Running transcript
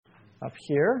up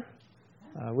here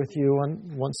with you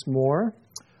once more.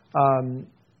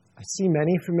 I see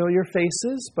many familiar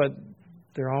faces, but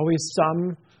there are always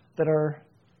some that are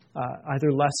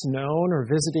either less known or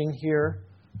visiting here.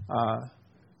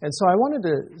 And so I wanted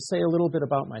to say a little bit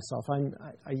about myself.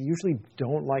 I usually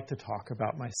don't like to talk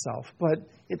about myself, but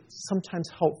it's sometimes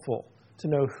helpful to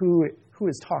know who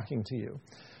is talking to you.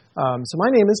 So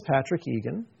my name is Patrick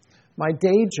Egan. My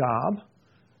day job,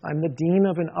 I'm the dean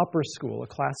of an upper school, a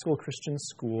classical Christian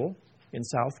school in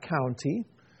South County.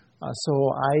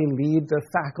 So I lead the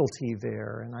faculty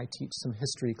there, and I teach some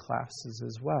history classes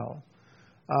as well.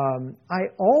 I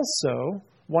also,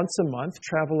 once a month,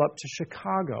 travel up to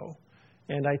Chicago,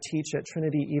 and I teach at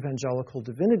Trinity Evangelical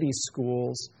Divinity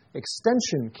School's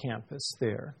Extension campus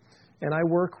there. And I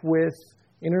work with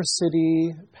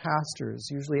inner-city pastors,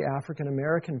 usually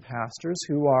African-American pastors,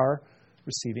 who are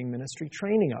receiving ministry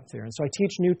training up there. And so I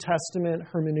teach New Testament,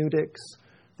 hermeneutics,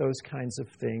 those kinds of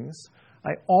things.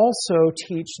 I also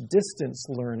teach distance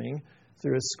learning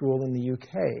through a school in the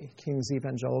UK, King's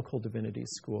Evangelical Divinity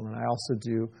School, and I also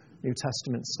do New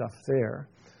Testament stuff there.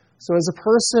 So as a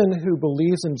person who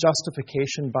believes in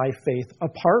justification by faith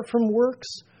apart from works,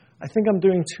 I think I'm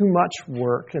doing too much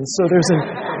work, and so there's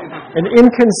an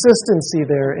inconsistency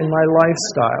there in my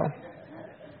lifestyle.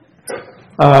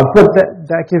 But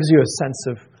that gives you a sense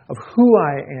of who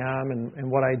I am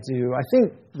and what I do. I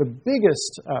think the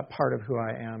biggest part of who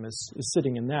I am is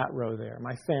sitting in that row there.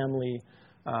 My family,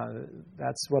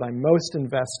 that's what I'm most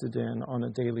invested in on a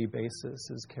daily basis,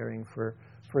 is caring for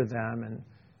them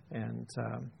and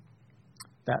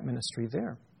that ministry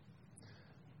there.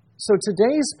 So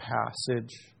today's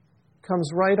passage comes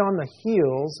right on the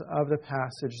heels of the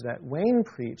passage that Wayne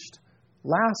preached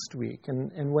last week.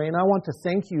 And Wayne, I want to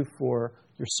thank you for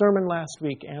your sermon last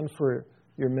week and for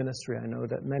your ministry. I know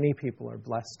that many people are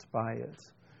blessed by it.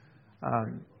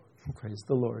 Praise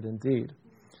the Lord, indeed.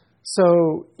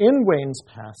 So in Wayne's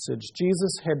passage,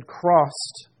 Jesus had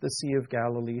crossed the Sea of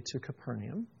Galilee to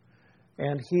Capernaum,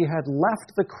 and he had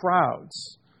left the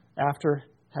crowds after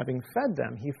having fed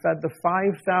them. He fed the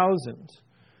 5,000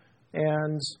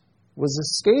 and was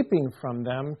escaping from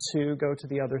them to go to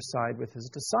the other side with his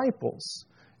disciples.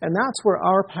 And that's where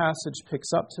our passage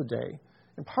picks up today.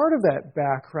 And part of that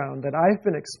background that I've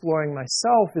been exploring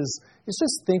myself is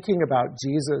just thinking about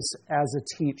Jesus as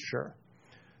a teacher.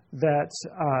 That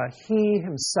he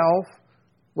himself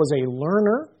was a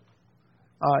learner.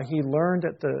 He learned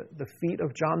at the feet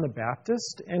of John the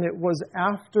Baptist, and it was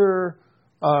after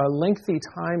a lengthy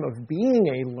time of being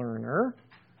a learner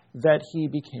that he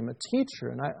became a teacher.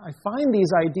 And I find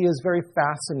these ideas very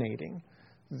fascinating,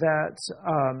 that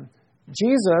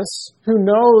Jesus, who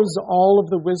knows all of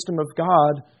the wisdom of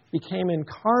God, became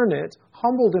incarnate,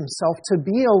 humbled himself to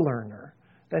be a learner,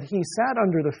 that he sat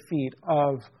under the feet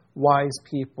of wise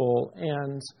people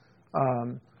and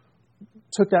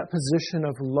took that position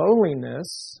of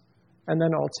lowliness and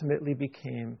then ultimately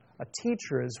became a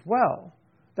teacher as well.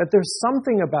 That there's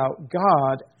something about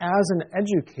God as an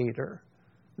educator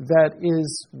that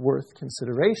is worth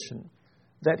consideration,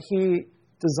 that he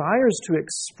desires to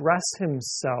express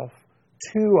himself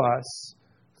to us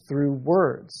through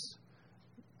words,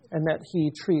 and that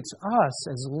he treats us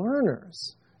as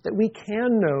learners, that we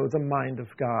can know the mind of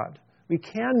God. We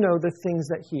can know the things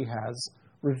that he has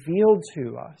revealed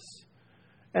to us.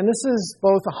 And this is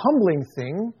both a humbling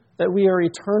thing, that we are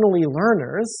eternally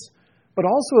learners, but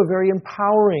also a very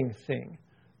empowering thing,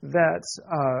 that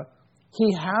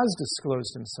he has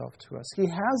disclosed himself to us. He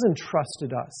has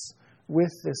entrusted us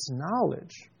with this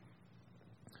knowledge.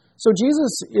 So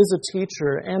Jesus is a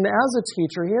teacher, and as a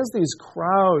teacher, he has these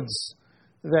crowds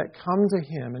that come to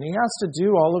him, and he has to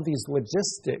do all of these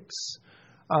logistics.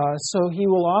 So he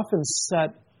will often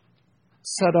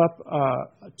set up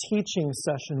a teaching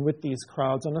session with these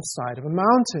crowds on the side of a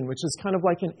mountain, which is kind of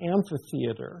like an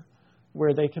amphitheater,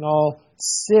 where they can all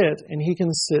sit, and he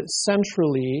can sit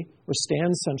centrally or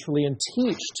stand centrally and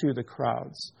teach to the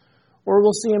crowds. Or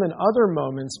we'll see him in other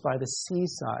moments by the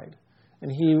seaside, and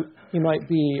he might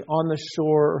be on the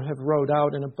shore or have rowed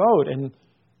out in a boat, and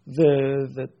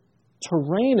the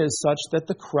terrain is such that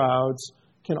the crowds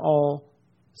can all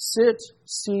sit,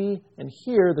 see, and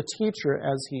hear the teacher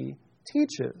as he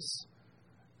teaches.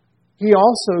 He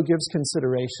also gives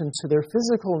consideration to their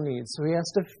physical needs, so he has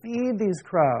to feed these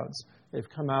crowds. They've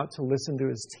come out to listen to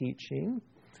his teaching.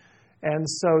 And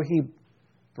so he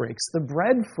breaks the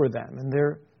bread for them, and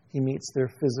he meets their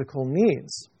physical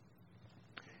needs.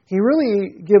 He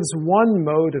really gives one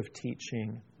mode of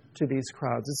teaching to these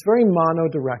crowds. It's very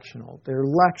monodirectional. They're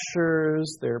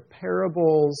lectures, they're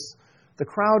parables. The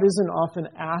crowd isn't often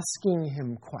asking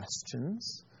him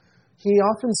questions. he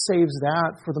often saves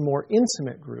that for the more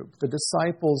intimate group, the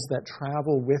disciples that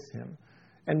travel with him.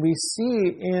 And we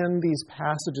see in these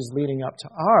passages leading up to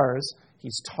ours,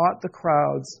 he's taught the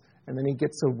crowds, and then he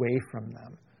gets away from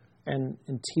them and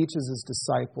teaches his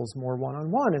disciples more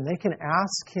one-on-one. And they can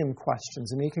ask him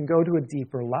questions, and he can go to a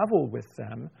deeper level with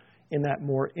them in that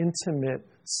more intimate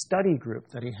study group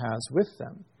that he has with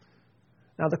them.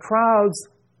 Now, the crowds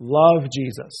love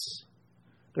Jesus.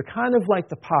 They're kind of like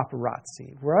the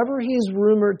paparazzi. Wherever he's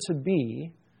rumored to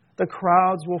be, the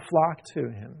crowds will flock to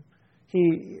him.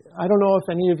 I don't know if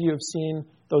any of you have seen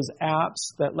those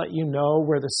apps that let you know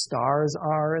where the stars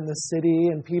are in the city,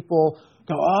 and people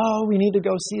go, oh, we need to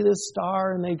go see this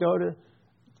star, and they go to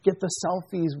get the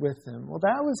selfies with him. Well,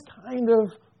 that was kind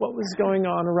of what was going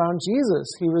on around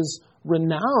Jesus. He was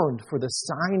renowned for the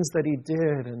signs that he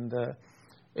did and the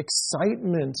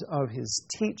excitement of his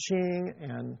teaching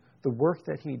and the work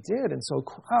that he did. And so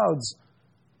crowds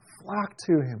flocked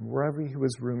to him wherever he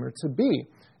was rumored to be.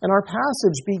 And our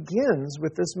passage begins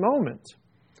with this moment.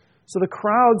 So the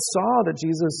crowd saw that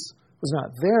Jesus was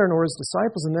not there, nor his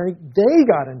disciples, and they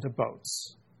got into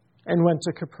boats and went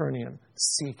to Capernaum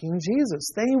seeking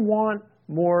Jesus. They want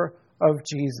more of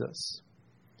Jesus.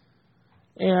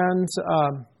 And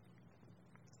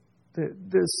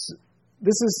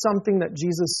this is something that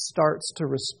Jesus starts to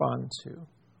respond to.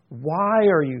 Why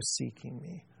are you seeking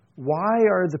me? Why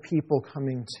are the people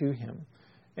coming to him?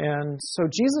 And so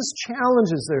Jesus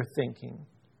challenges their thinking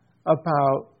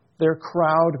about their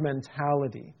crowd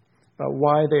mentality, about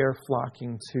why they are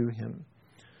flocking to him.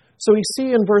 So we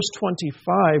see in verse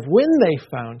 25, when they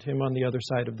found him on the other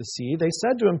side of the sea, they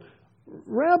said to him,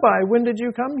 Rabbi, when did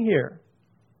you come here?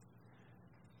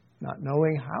 Not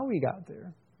knowing how he got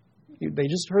there. They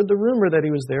just heard the rumor that he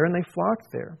was there, and they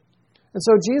flocked there. And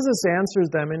so Jesus answers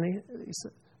them, and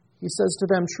he says to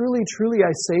them, truly, truly,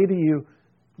 I say to you,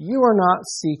 you are not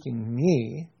seeking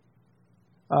me,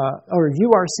 or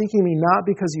you are seeking me not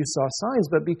because you saw signs,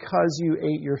 but because you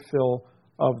ate your fill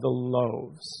of the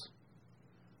loaves.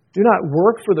 Do not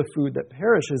work for the food that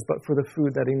perishes, but for the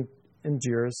food that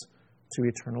endures to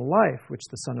eternal life, which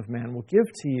the Son of Man will give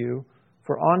to you,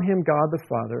 for on him God the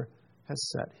Father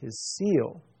has set his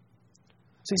seal.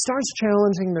 So he starts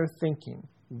challenging their thinking.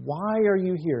 Why are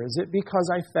you here? Is it because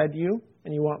I fed you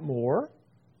and you want more?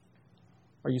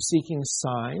 Are you seeking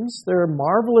signs? There are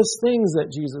marvelous things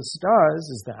that Jesus does.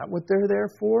 Is that what they're there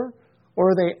for?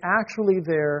 Or are they actually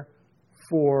there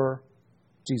for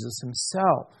Jesus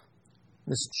himself?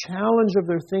 This challenge of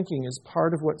their thinking is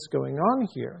part of what's going on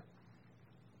here.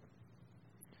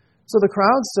 So the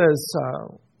crowd says,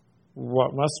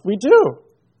 what must we do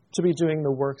to be doing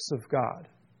the works of God?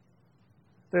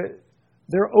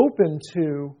 They're open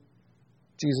to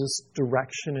Jesus'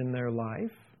 direction in their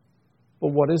life,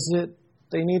 but what is it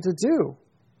they need to do?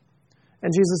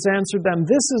 And Jesus answered them,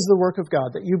 this is the work of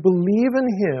God, that you believe in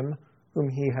him whom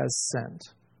he has sent.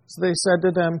 So they said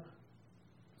to them,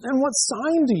 then what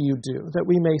sign do you do that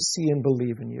we may see and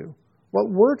believe in you? What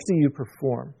work do you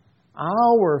perform?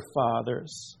 Our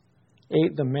fathers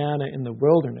ate the manna in the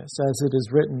wilderness, as it is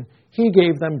written, he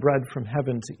gave them bread from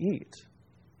heaven to eat.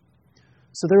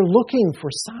 So they're looking for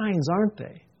signs, aren't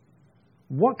they?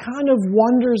 What kind of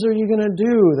wonders are you going to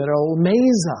do that will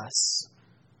amaze us?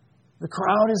 The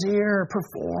crowd is here,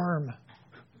 perform.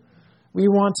 We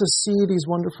want to see these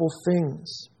wonderful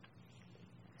things.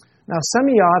 Now,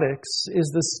 semiotics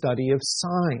is the study of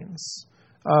signs.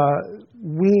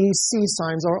 We see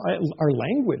signs, our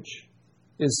language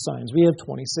is signs. We have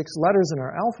 26 letters in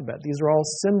our alphabet. These are all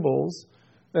symbols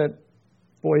that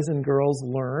boys and girls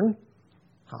learn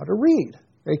how to read.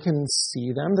 They can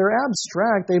see them. They're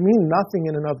abstract. They mean nothing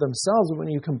in and of themselves, but when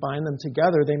you combine them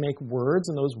together, they make words,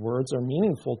 and those words are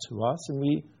meaningful to us, and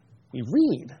we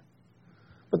read.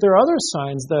 But there are other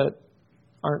signs that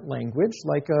aren't language,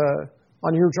 like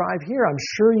on your drive here, I'm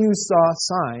sure you saw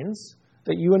signs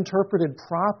that you interpreted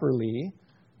properly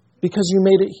because you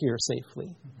made it here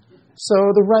safely. So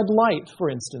the red light, for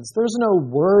instance, there's no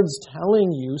words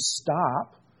telling you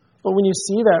stop, but when you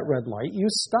see that red light, you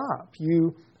stop.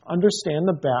 You understand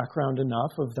the background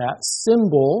enough of that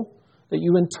symbol that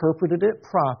you interpreted it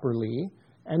properly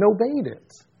and obeyed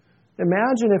it.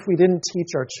 Imagine if we didn't teach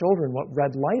our children what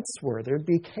red lights were. There'd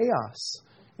be chaos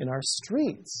in our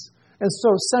streets. And so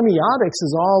semiotics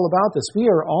is all about this. We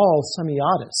are all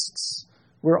semiotists.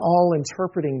 We're all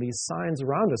interpreting these signs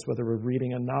around us, whether we're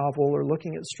reading a novel or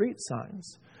looking at street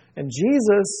signs. And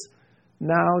Jesus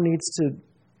now needs to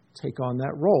take on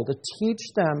that role, to teach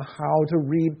them how to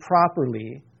read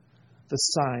properly the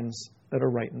signs that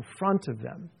are right in front of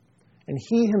them. And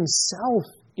he himself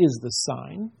is the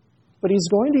sign, but he's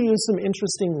going to use some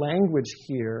interesting language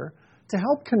here to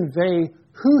help convey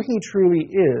who he truly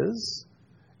is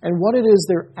and what it is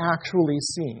they're actually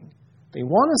seeing. They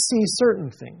want to see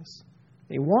certain things.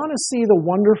 They want to see the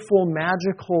wonderful,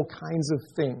 magical kinds of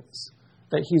things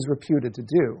that he's reputed to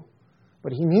do.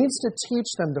 But he needs to teach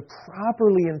them to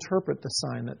properly interpret the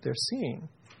sign that they're seeing.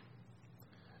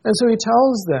 And so he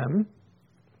tells them,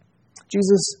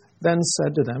 Jesus then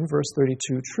said to them, verse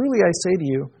 32, "Truly I say to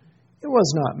you, it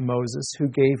was not Moses who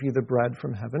gave you the bread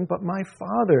from heaven, but my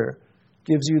Father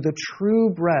gives you the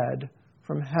true bread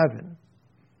from heaven."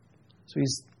 So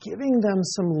he's giving them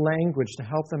some language to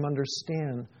help them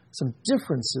understand some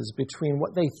differences between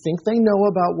what they think they know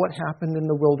about what happened in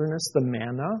the wilderness, the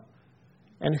manna,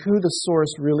 and who the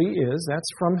source really is.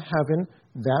 That's from heaven.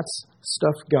 That's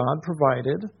stuff God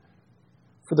provided.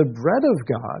 For the bread of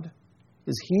God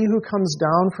is he who comes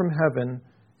down from heaven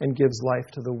and gives life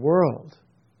to the world.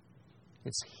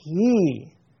 It's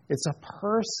he. It's a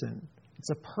person. It's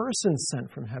a person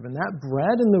sent from heaven. That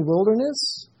bread in the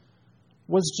wilderness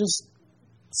was just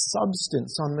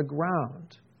substance on the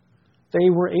ground. They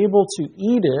were able to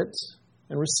eat it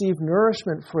and receive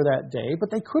nourishment for that day, but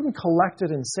they couldn't collect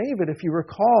it and save it. If you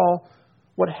recall,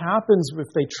 what happens if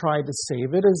they tried to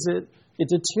save it is it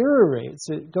deteriorates.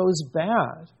 It goes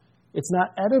bad. It's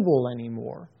not edible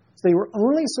anymore. So they were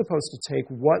only supposed to take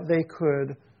what they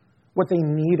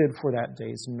needed for that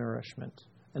day's nourishment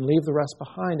and leave the rest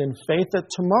behind in faith that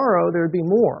tomorrow there would be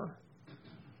more.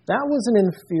 That was an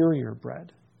inferior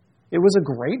bread. It was a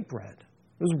great bread.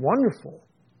 It was wonderful.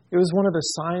 It was one of the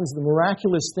signs, the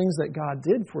miraculous things that God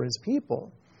did for his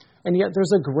people. And yet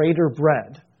there's a greater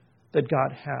bread that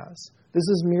God has. This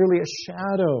is merely a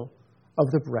shadow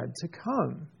of the bread to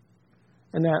come.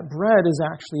 And that bread is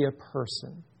actually a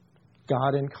person,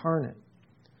 God incarnate.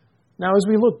 Now, as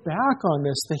we look back on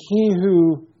this, the he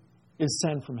who is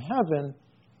sent from heaven,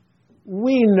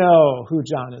 we know who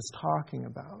John is talking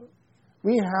about.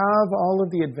 We have all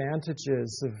of the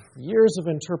advantages of years of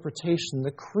interpretation, the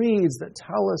creeds that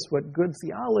tell us what good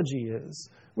theology is.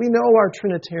 We know our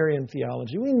Trinitarian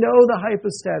theology. We know the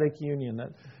hypostatic union,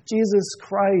 that Jesus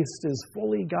Christ is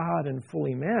fully God and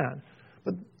fully man.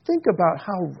 But think about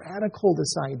how radical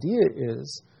this idea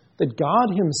is that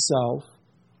God himself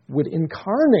would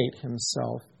incarnate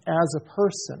himself as a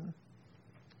person.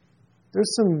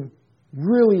 There's some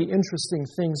really interesting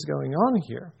things going on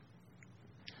here.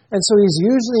 And so he's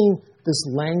using this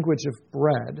language of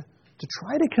bread to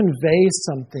try to convey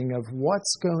something of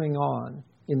what's going on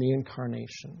in the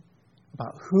incarnation,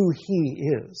 about who he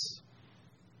is.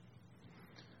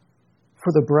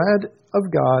 For the bread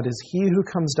of God is he who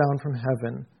comes down from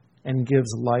heaven and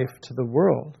gives life to the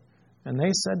world. And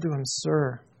they said to him,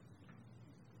 "Sir,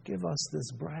 give us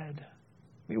this bread.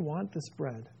 We want this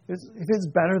bread. If it's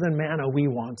better than manna, we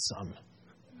want some."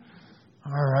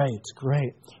 All right,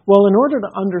 great. Well, in order to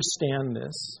understand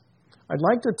this, I'd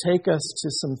like to take us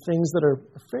to some things that are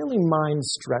fairly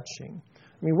mind-stretching.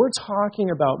 I mean, we're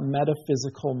talking about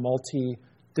metaphysical,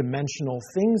 multi-dimensional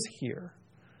things here.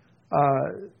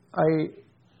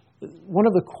 One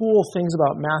of the cool things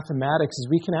about mathematics is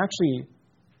we can actually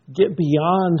get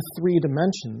beyond 3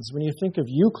 dimensions. When you think of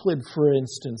Euclid, for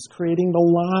instance, creating the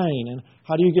line, and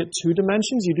how do you get 2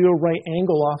 dimensions? You do a right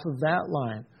angle off of that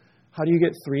line. How do you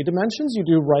get 3 dimensions? You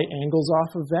do right angles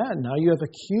off of that. Now you have a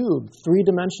cube,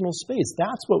 3-dimensional space.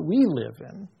 That's what we live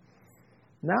in.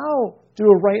 Now do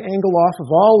a right angle off of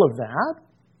all of that,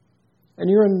 and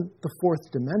you're in the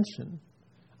 4th dimension.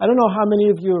 I don't know how many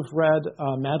of you have read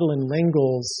Madeleine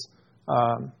L'Engle's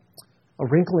A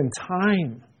Wrinkle in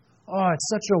Time. Oh, it's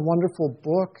such a wonderful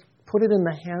book. Put it in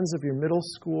the hands of your middle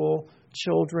school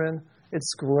children.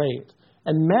 It's great.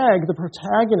 And Meg, the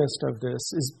protagonist of this,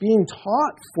 is being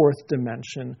taught 4th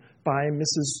dimension by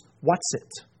Mrs.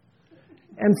 Whatsit.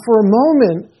 And for a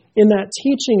moment in that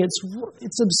teaching,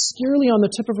 it's obscurely on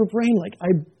the tip of her brain, like,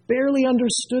 I barely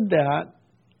understood that,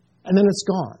 and then it's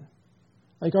gone.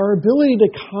 Like, our ability to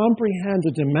comprehend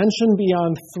a dimension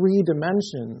beyond 3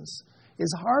 dimensions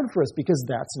is hard for us because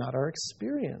that's not our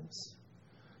experience.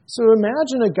 So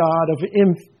imagine a God of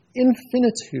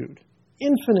infinitude,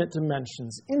 infinite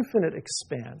dimensions, infinite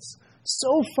expanse,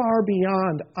 so far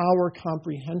beyond our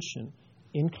comprehension,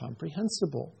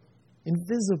 incomprehensible,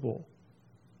 invisible.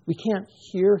 We can't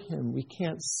hear him. We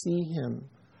can't see him.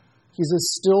 He's a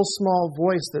still small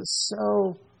voice that's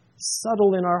so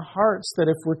subtle in our hearts that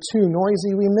if we're too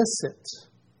noisy, we miss it.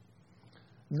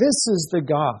 This is the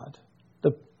God,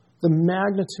 the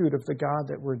magnitude of the God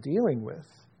that we're dealing with.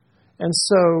 And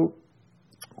so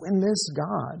when this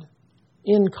God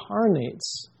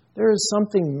incarnates, there is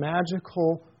something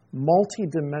magical,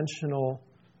 multidimensional,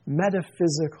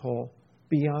 metaphysical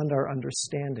beyond our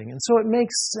understanding. And so it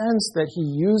makes sense that he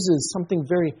uses something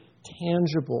very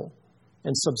tangible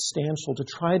and substantial to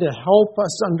try to help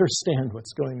us understand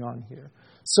what's going on here.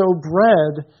 So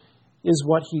bread is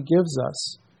what he gives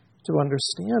us to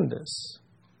understand this.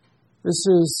 This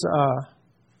is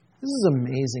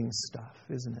amazing stuff,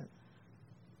 isn't it?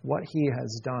 What he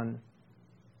has done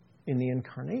in the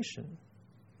incarnation.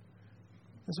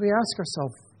 As we ask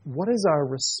ourselves, what is our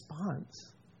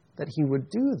response that he would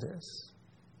do this?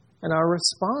 And our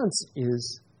response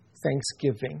is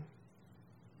thanksgiving.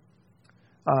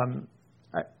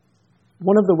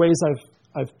 One of the ways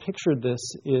I've pictured this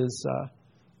is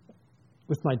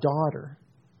with my daughter,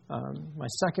 my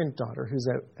second daughter, who's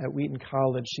at Wheaton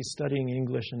College. She's studying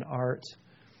English and art.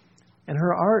 And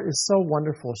her art is so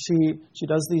wonderful. She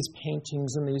does these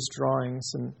paintings and these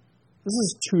drawings, and this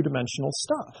is two-dimensional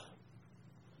stuff.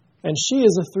 And she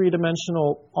is a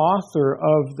three-dimensional author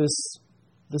of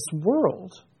this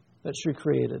world that she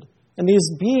created. And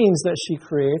these beings that she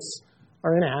creates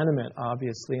are inanimate,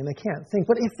 obviously, and they can't think.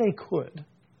 But if they could,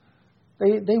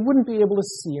 they wouldn't be able to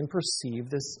see and perceive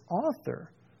this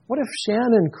author. What if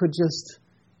Shannon could just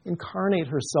incarnate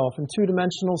herself in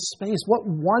two-dimensional space? What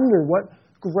wonder, what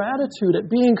gratitude at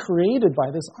being created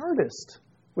by this artist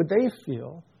would they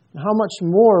feel? And how much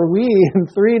more we in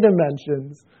three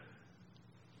dimensions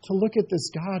to look at this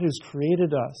God who's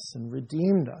created us and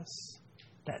redeemed us.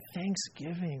 That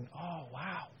thanksgiving, oh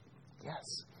wow,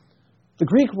 yes. The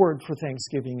Greek word for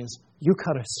thanksgiving is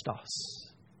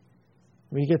Eucharistos.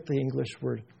 We get the English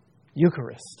word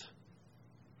Eucharist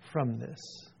from this.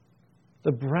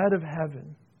 The bread of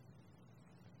heaven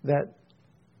that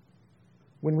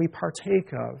when we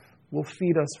partake of will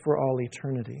feed us for all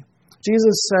eternity.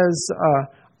 Jesus says,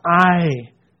 I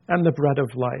am the bread of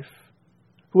life.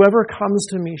 Whoever comes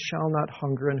to me shall not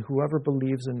hunger, and whoever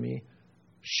believes in me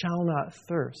shall not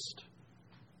thirst.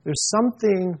 There's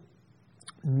something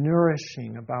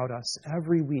nourishing about us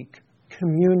every week,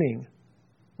 communing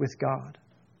with God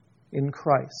in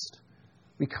Christ.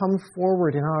 We come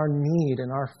forward in our need,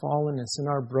 in our fallenness, in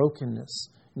our brokenness,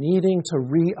 needing to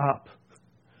re-up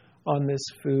on this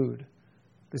food,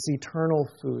 this eternal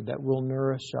food that will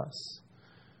nourish us.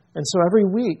 And so every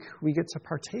week we get to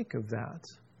partake of that.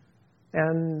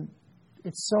 And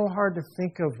it's so hard to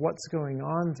think of what's going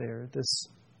on there, this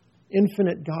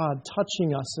infinite God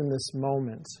touching us in this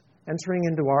moment, entering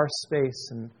into our space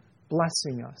and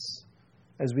blessing us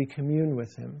as we commune with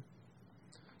Him.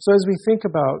 So as we think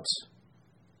about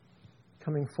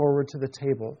coming forward to the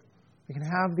table, we can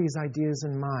have these ideas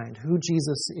in mind, who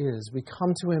Jesus is. We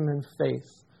come to Him in faith,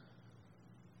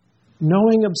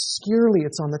 knowing obscurely,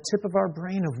 it's on the tip of our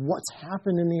brain of what's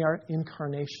happened in the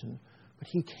incarnation. But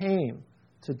He came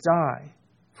to die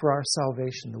for our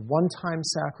salvation, the one-time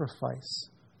sacrifice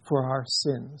for our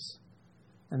sins.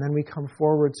 And then we come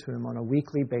forward to Him on a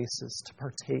weekly basis to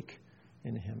partake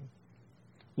in Him,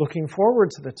 looking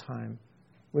forward to the time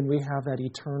when we have that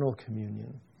eternal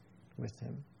communion with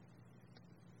Him.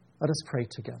 Let us pray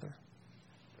together.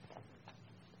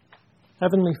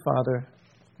 Heavenly Father,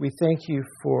 we thank You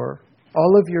for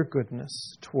all of Your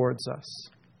goodness towards us,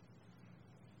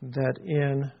 that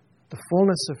in the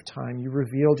fullness of time You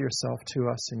revealed Yourself to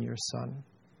us in Your Son.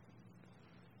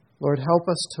 Lord, help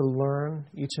us to learn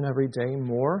each and every day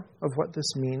more of what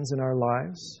this means in our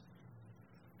lives.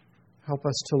 Help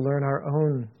us to learn our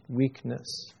own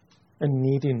weakness and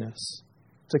neediness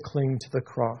to cling to the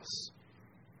cross.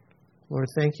 Lord,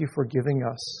 thank You for giving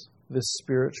us this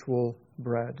spiritual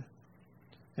bread.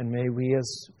 And may we,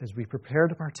 as we prepare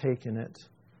to partake in it,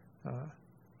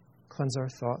 cleanse our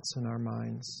thoughts and our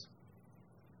minds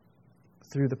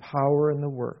through the power and the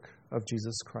work of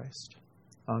Jesus Christ.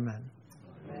 Amen.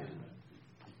 Amen.